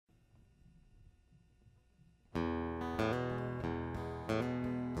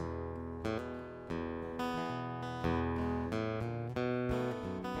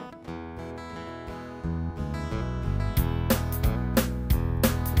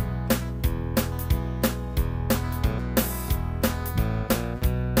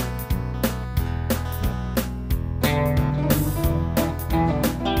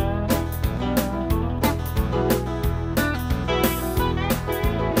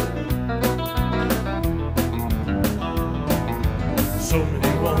So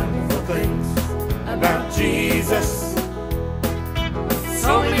many wonderful things about Jesus.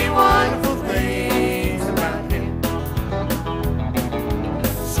 So many wonderful things about Him.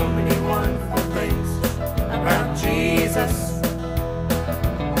 So many wonderful things about Jesus.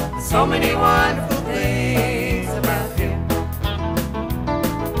 So many wonderful things about Him.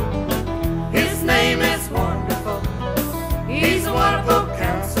 His name is wonderful. He's a wonderful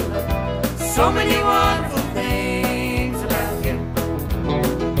counselor. So many wonderful things about Him.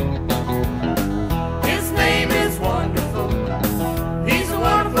 His name is wonderful. He's a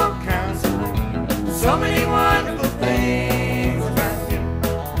wonderful counselor. So many wonderful things about Him.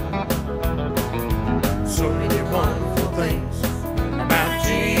 So many wonderful things about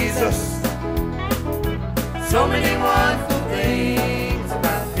Jesus. So many wonderful things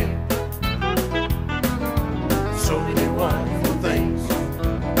about Him. So many wonderful things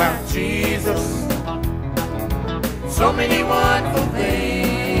about Jesus. So many wonderful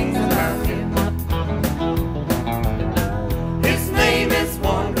things about Him. His name is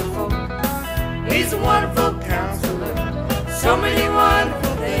wonderful. He's a wonderful counselor. So many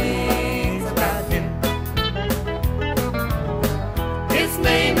wonderful things about Him. His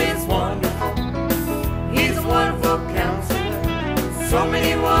name is wonderful. He's a wonderful counselor. So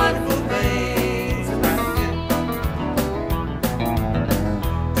many wonderful things about Him.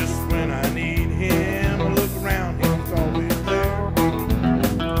 Just when I need Him, I look around, He's always there.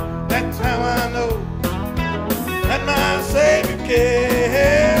 That's how I know that my Savior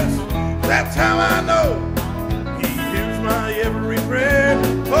cares. That's how I know He hears my every prayer.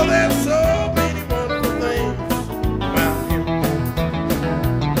 Oh, there's so many wonderful things about Him.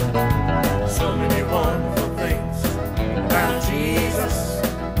 So many wonderful things about Jesus.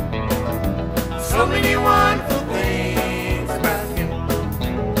 So many wonderful things about Him.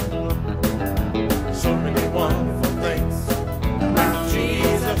 So many wonderful things about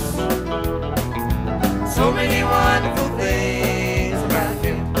Jesus. So many wonderful things about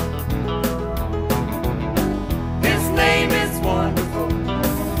Him. His name is wonderful.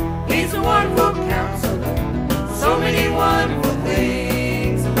 He's a wonderful counselor. So many wonderful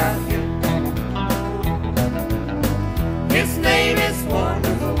things about Him. His name is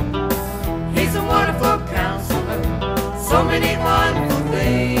wonderful. He's a wonderful counselor. So many wonderful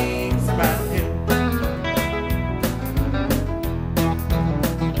things about Him.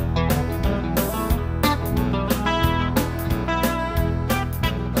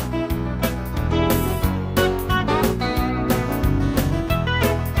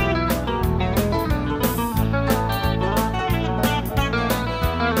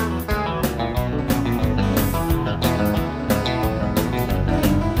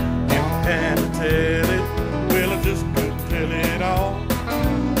 Tell it, well, I just could tell it all.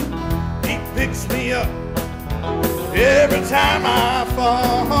 He picks me up every time I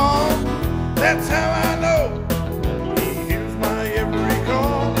fall. That's how I know He hears my every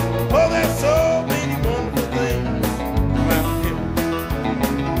call. Oh, there's so many wonderful things about Him.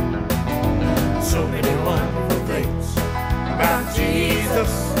 So many wonderful things about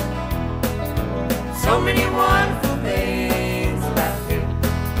Jesus. So many wonderful things about Him.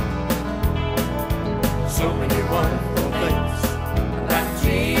 So many wonderful things about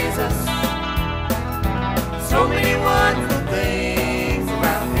Jesus. So many wonderful things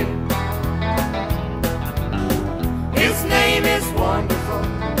about Him. His name is wonderful.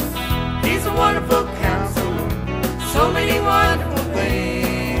 He's a wonderful counselor. So many wonderful